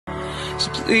so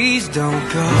please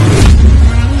don't go.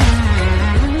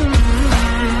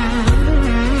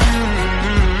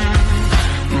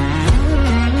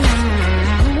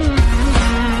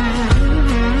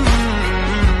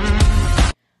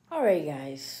 Alright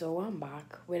guys, so I'm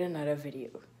back with another video.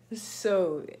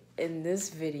 So in this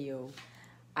video,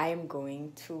 I am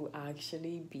going to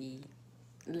actually be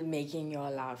making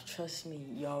y'all laugh. Trust me,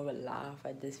 y'all will laugh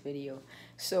at this video.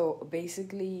 So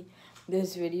basically,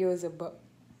 this video is about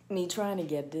me trying to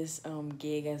get this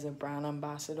gig as a brand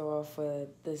ambassador for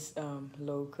this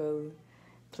local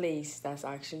place that's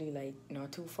actually like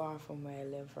not too far from where I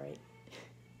live, right?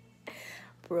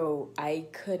 Bro, I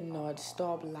could not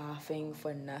stop laughing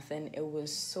for nothing. It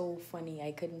was so funny.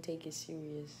 I couldn't take it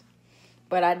serious.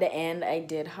 But at the end, I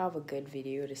did have a good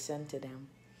video to send to them.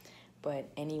 But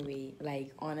anyway,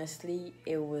 like, honestly,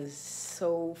 it was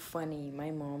so funny.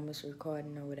 My mom was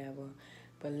recording or whatever.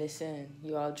 But listen,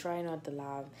 you all try not to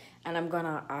laugh. And I'm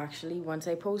gonna actually, once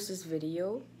I post this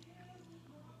video,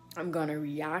 I'm gonna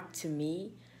react to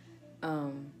me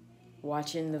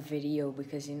watching the video,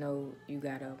 because you know you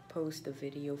gotta post the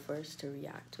video first to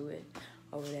react to it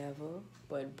or whatever.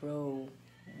 But bro,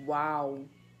 wow,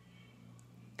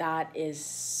 that is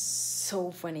so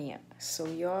funny. So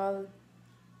y'all,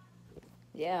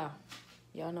 yeah,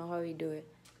 y'all know how we do it.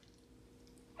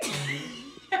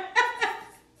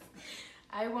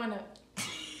 I wanna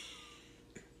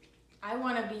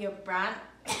be a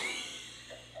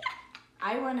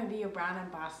brand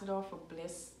ambassador for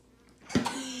Bliss.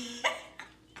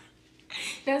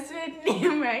 That's it,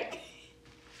 name, right?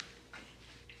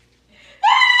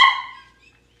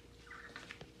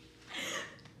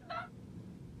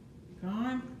 Go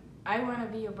on. I want to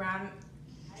be a brand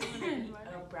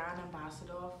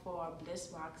ambassador for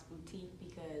Bliss Wax Boutique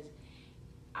because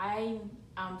I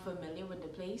am familiar with the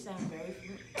place. I'm very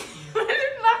familiar. What is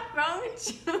wrong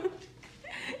with you?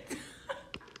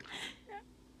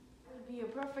 I would be a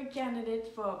perfect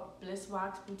candidate for Bliss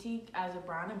Wax Boutique as a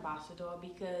brand ambassador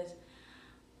because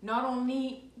not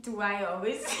only do I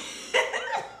always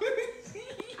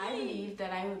I believe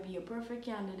that I would be a perfect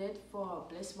candidate for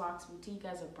Bliss Wax Boutique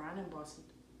as a brand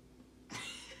ambassador.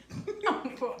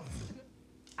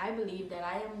 I believe that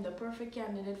I am the perfect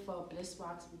candidate for Bliss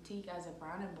Wax Boutique as a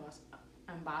brand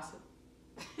ambassador.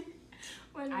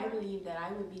 I believe that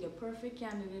I would be the perfect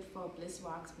candidate for Bliss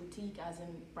Wax Boutique as a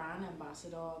brand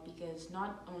ambassador because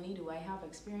not only do I have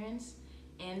experience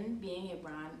in being a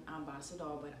brand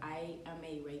ambassador, but I am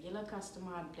a regular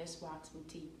customer at Bliss Wax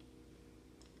Boutique.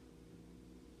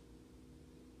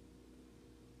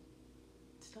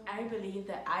 I believe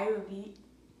that I will be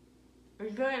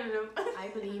I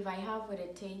believe I have what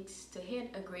it takes to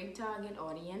hit a great target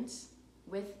audience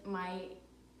with my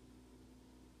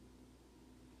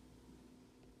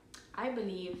I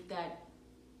believe that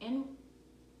in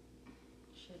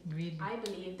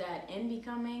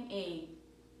becoming a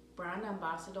brand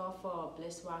ambassador for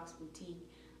Bliss Wax Boutique,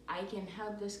 I can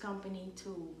help this company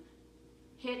to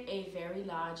hit a very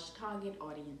large target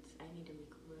audience. I need to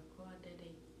record that.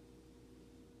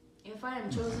 If I am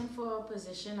chosen for a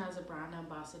position as a brand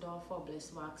ambassador for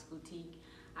Bliss Wax Boutique,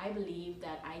 I believe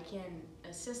that I can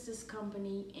assist this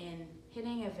company in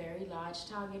hitting a very large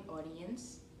target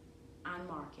audience and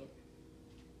market.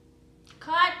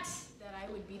 Cut! That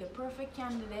I would be the perfect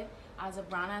candidate as a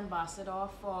brand ambassador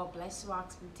for Bliss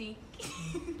Wax Boutique.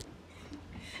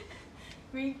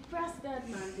 Repress that,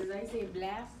 man, because I say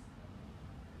bless.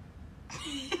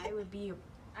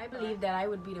 I believe that I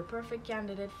would be the perfect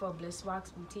candidate for Bliss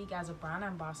Wax Boutique as a brand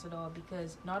ambassador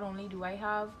because not only do I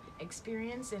have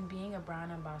experience in being a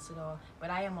brand ambassador, but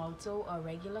I am also a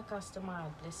regular customer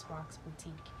at Bliss Wax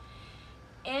Boutique.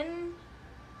 In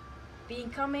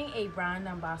becoming a brand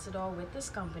ambassador with this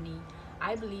company,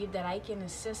 I believe that I can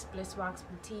assist Bliss Wax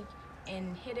Boutique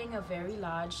in hitting a very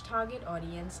large target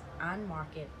audience and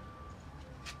market.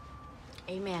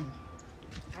 Amen.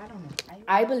 I don't know.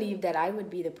 I believe that I would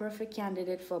be the perfect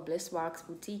candidate for Bliss Wax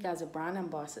Boutique as a brand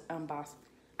ambassador.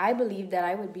 I believe that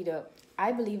I would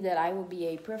be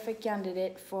a perfect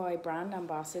candidate for a brand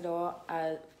ambassador.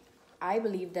 I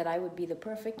believe that I would be the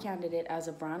perfect candidate as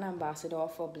a brand ambassador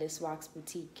for Bliss Wax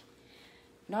Boutique.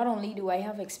 Not only do I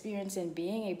have experience in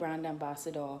being a brand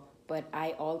ambassador, but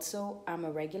I also am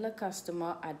a regular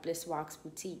customer at Bliss Wax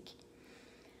Boutique.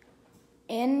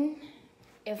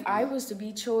 If I was to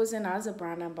be chosen as a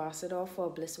brand ambassador for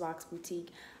Bliss Wax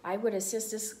Boutique, I would assist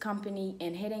this company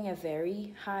in hitting a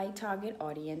very high target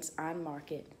audience and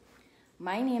market.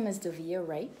 My name is Davia,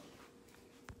 right?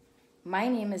 My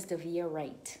name is Davia,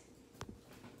 right?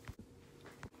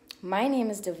 My name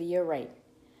is Davia, right?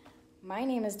 My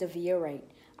name is Davia, right?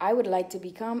 I would like to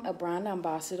become a brand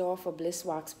ambassador for Bliss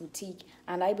Wax Boutique,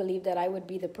 and I believe that I would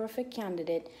be the perfect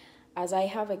candidate as I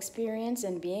have experience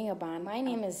in being a brand. My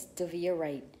name is Davia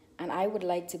Wright, and I would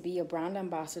like to be a brand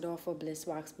ambassador for Bliss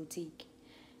Wax Boutique.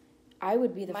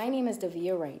 My name is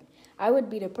Davia Wright. I would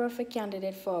be the perfect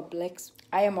candidate for Bliss.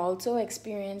 I am also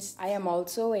experienced. I am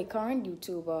also a current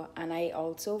YouTuber, and I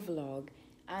also vlog.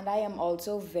 And I am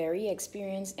also very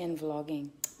experienced in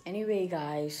vlogging. Anyway,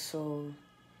 guys, so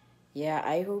yeah,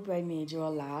 I hope I made you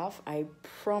all laugh. I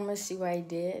promise you I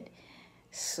did.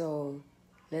 So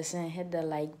listen, hit the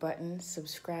like button,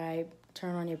 subscribe,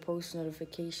 turn on your post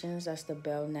notifications. That's the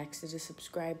bell next to the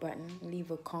subscribe button.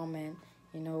 Leave a comment,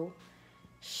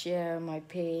 share my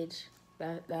page,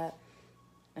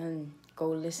 and go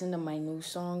listen to my new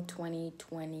song,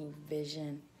 2020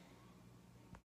 Vision.